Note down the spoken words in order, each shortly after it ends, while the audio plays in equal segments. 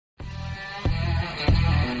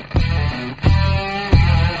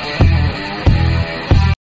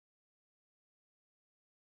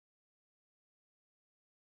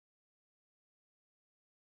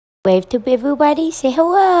Wave to everybody. Say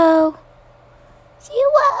hello. Say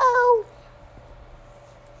hello.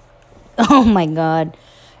 Oh my god.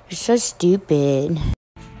 You're so stupid.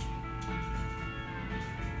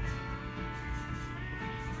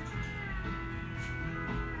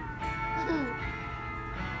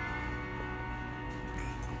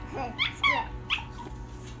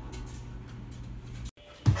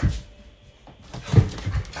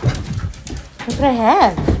 Look what I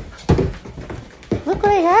have. Look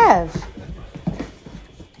what I have.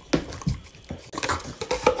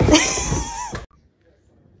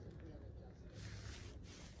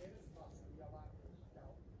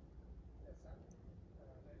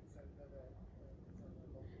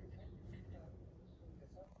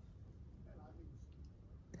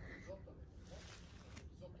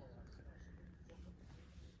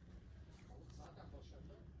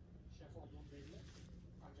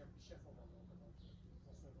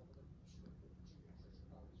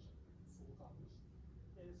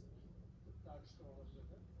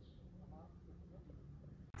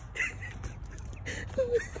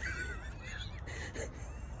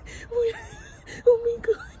 Oh my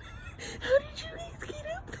god, how did you guys get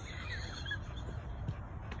up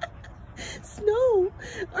there? Snow,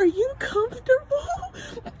 are you comfortable?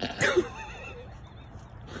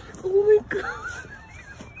 Oh my god.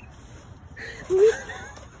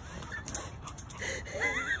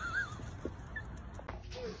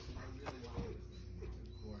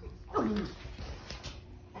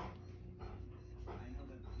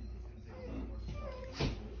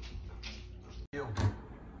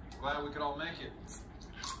 Glad we could all make it.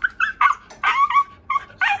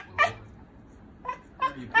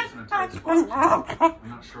 Maybe you put in a tight spot. I'm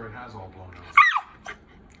not sure it has all blown out.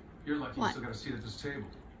 You're lucky you still got a seat at this table.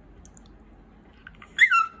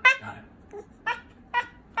 Got it.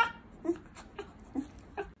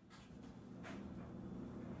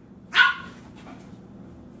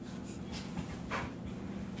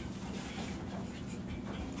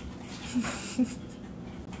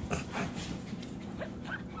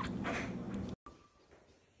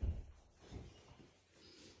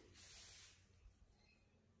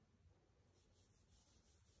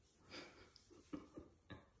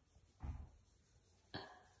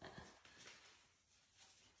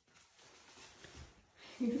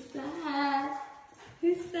 Who's that?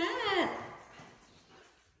 Who's that?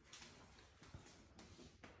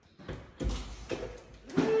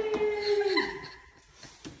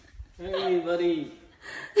 Hey, buddy.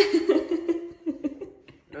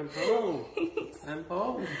 I'm home. I'm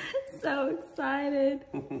home. So excited.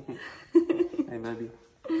 Hey, buddy.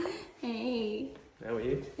 Hey. How are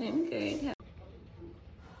you? I'm good.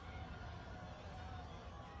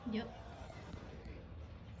 Yep.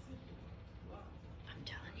 I'm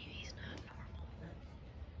telling you, he's not normal.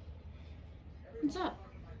 What's up?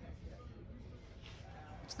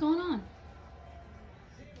 What's going on?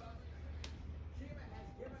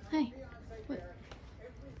 Hey,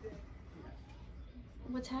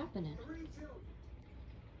 what's happening?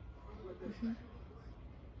 Mm-hmm.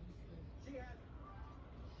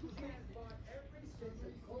 Okay.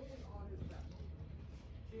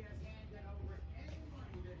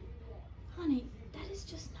 Honey, that is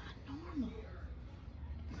just not normal.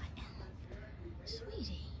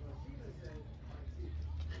 Sweetie.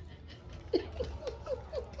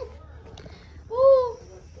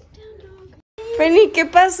 Down dog. Penny, ¿qué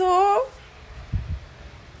pasó?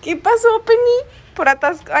 ¿Qué pasó, Penny? Por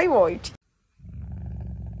atrás, ahí voy.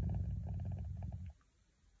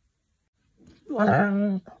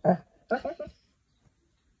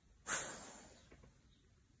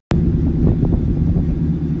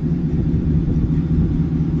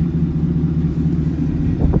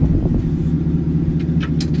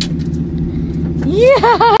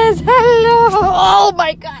 Yes, hello. Oh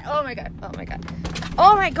my god. Oh my god. Oh my god.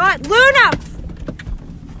 Oh my god, Luna!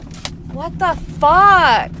 What the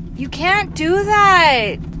fuck? You can't do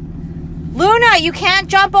that. Luna, you can't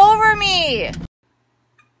jump over me.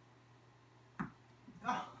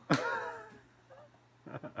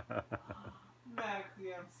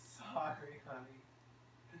 Maxie, I'm sorry, honey.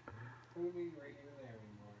 We don't need right here there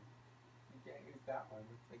anymore. You can't use that one.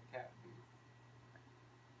 It's like cat food.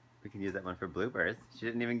 We can use that one for bloopers. She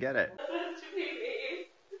didn't even get it.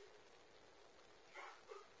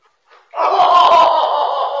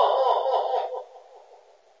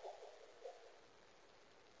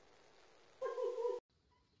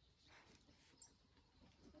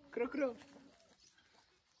 Cro.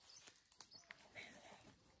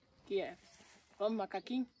 Que é? Vamos,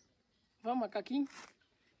 macaquinho? Vamos, macaquinho?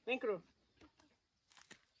 Vem, Cro.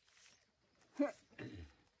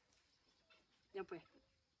 Já foi.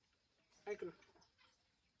 Vai, Cro.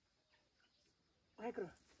 Micro.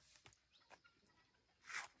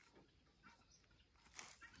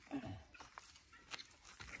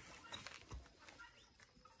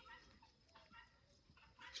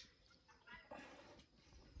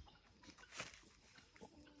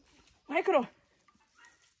 Micro.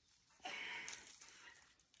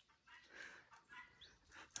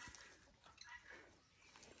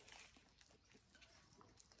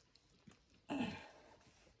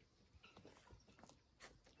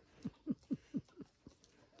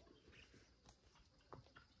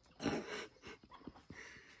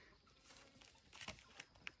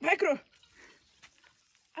 Micro.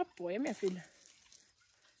 Apoia, minha filha.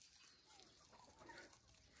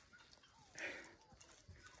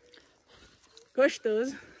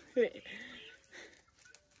 Gostoso.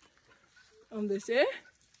 Vamos descer?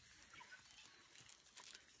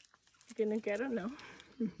 Porque não quero, não.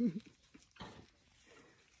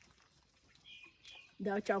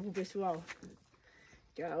 Dá um tchau pro pessoal.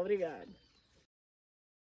 Tchau, obrigado.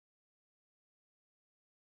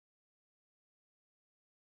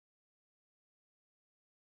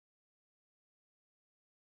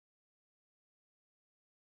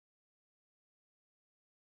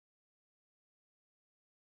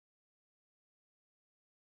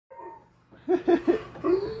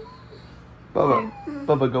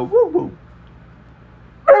 Bubba go woo woo.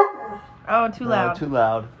 Oh, too loud. Too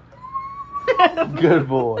loud. Good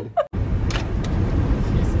boy.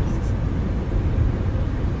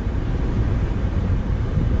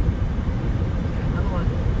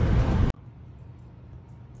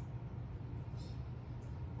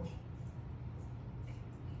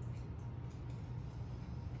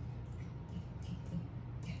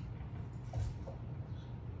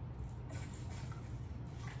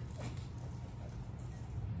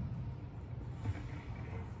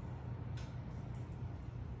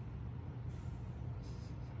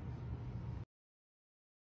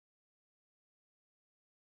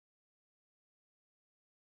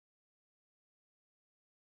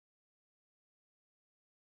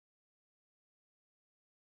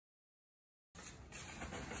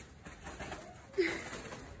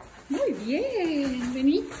 Muy bien,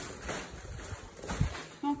 vení.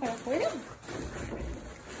 Vamos para afuera.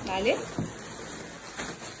 Dale.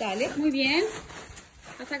 Dale, muy bien.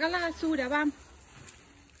 A sacar la basura, vamos.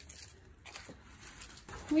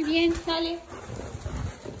 Muy bien, sale.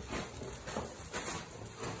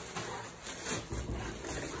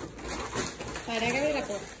 Para que abre la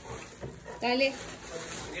puerta. Dale.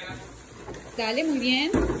 Dale, muy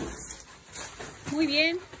bien. Muy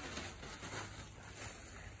bien.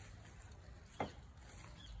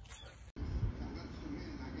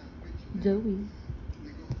 Joey.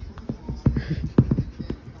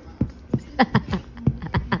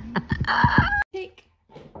 Take.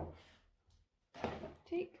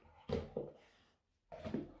 Take.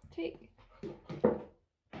 Take.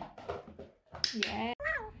 Yeah.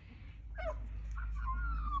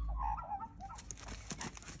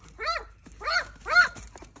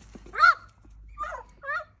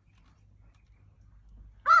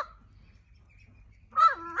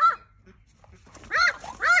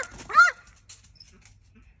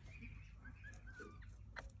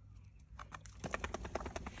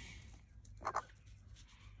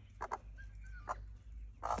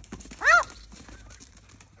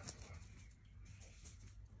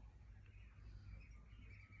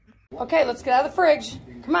 Okay, let's get out of the fridge.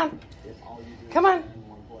 Come on. Come on.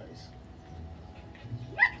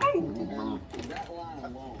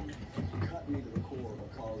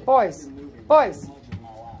 Boys. Boys.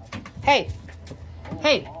 Hey.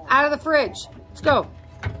 Hey, out of the fridge. Let's go.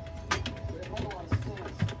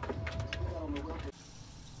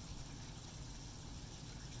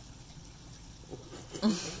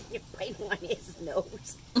 You're biting on his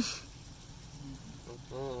nose.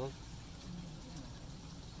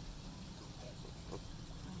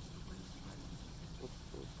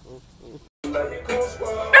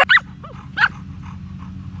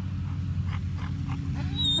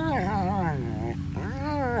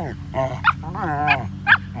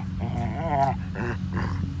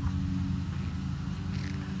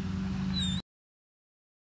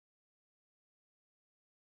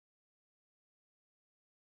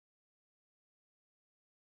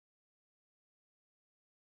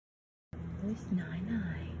 Where's Nai?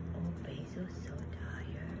 Oh, Basil's so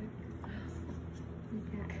tired.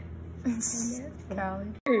 It's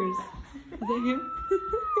Callie. Is that him?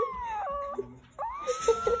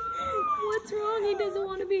 What's wrong? He doesn't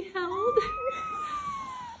want to be held.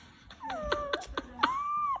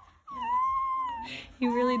 He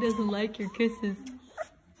really doesn't like your kisses.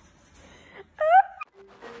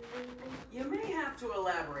 You may have to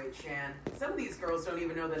elaborate, Shan. Some of these girls don't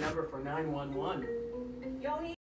even know the number for 911.